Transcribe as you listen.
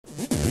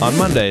On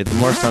Monday, the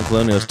Morristown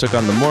Colonials took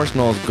on the Morris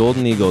Knolls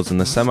Golden Eagles in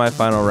the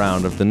semifinal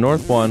round of the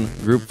North 1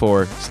 Group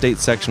 4 State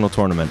Sectional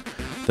Tournament.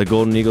 The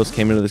Golden Eagles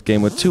came into this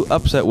game with 2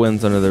 upset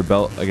wins under their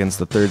belt against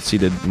the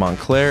 3rd-seeded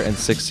Montclair and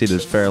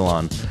 6th-seeded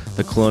Fairlawn.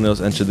 The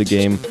Colonials entered the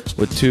game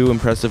with 2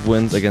 impressive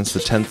wins against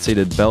the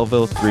 10th-seeded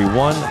Belleville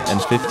 3-1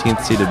 and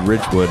 15th-seeded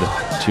Ridgewood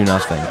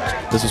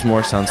 2-0. This was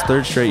Morristown's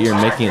 3rd straight year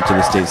making it to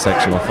the State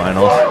Sectional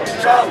Final.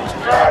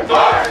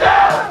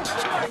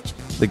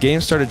 The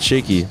game started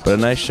shaky, but a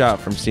nice shot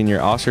from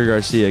senior Oscar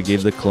Garcia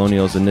gave the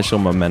Colonials initial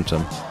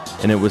momentum,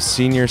 and it was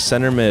senior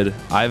center mid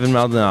Ivan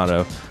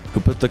Maldonado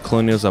who put the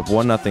Colonials up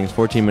 1-0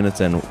 14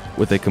 minutes in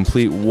with a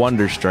complete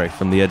wonder strike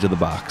from the edge of the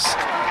box.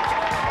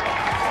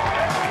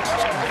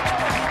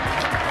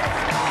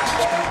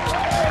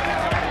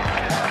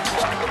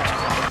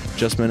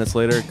 Just minutes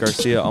later,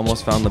 Garcia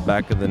almost found the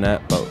back of the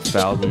net but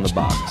fouled in the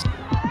box.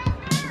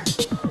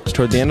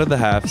 Toward the end of the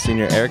half,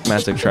 senior Eric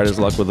Masick tried his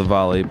luck with a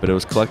volley, but it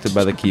was collected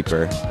by the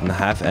keeper, and the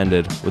half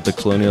ended with the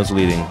Colonials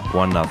leading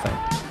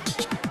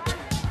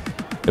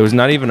 1-0. It was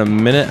not even a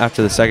minute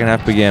after the second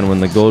half began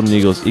when the Golden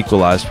Eagles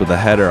equalized with a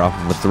header off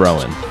of a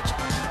throw-in.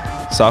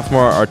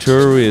 Sophomore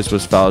Arturo Ruiz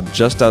was fouled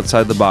just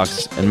outside the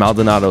box, and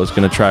Maldonado was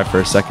going to try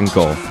for a second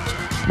goal.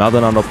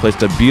 Maldonado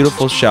placed a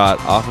beautiful shot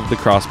off of the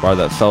crossbar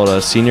that fell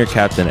to senior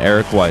captain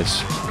Eric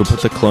Weiss, who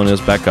put the Colonials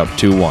back up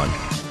 2-1.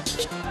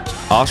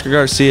 Oscar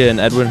Garcia and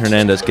Edwin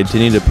Hernandez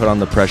continued to put on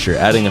the pressure,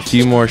 adding a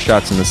few more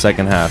shots in the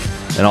second half,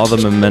 and all the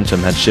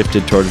momentum had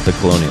shifted towards the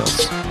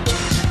Colonials.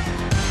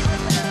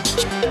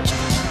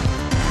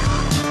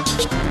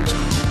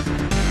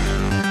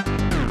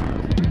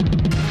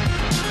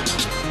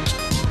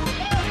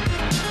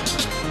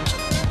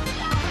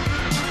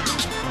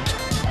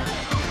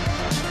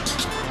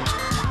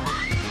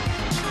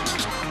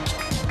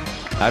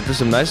 After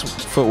some nice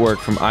footwork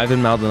from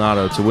Ivan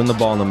Maldonado to win the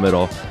ball in the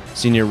middle,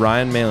 senior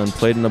Ryan Malin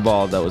played in a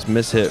ball that was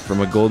mishit from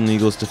a Golden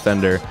Eagles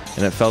defender,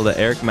 and it fell to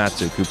Eric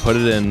Masick, who put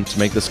it in to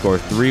make the score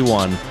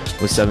 3-1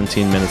 with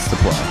 17 minutes to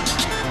play.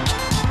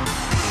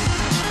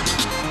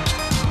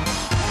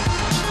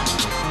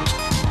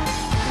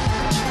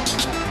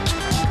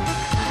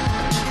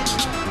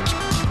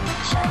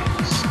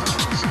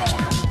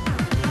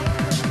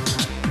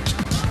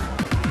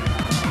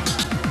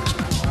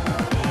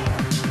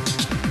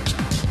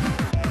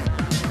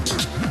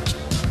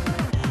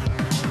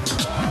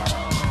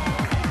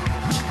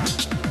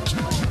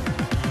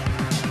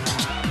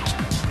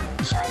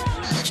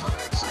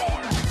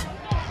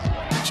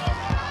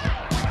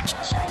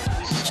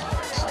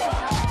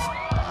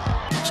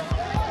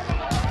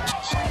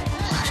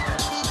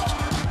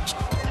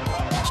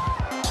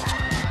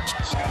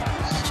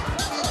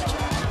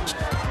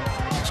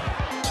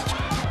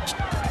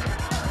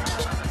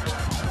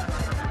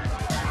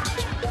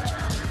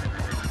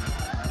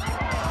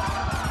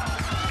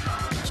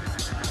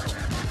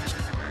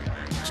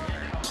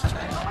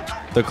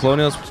 The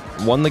Colonials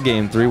won the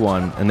game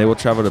 3-1, and they will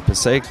travel to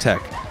Passaic Tech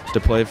to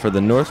play for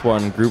the North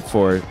 1 Group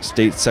 4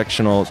 State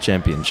Sectional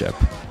Championship.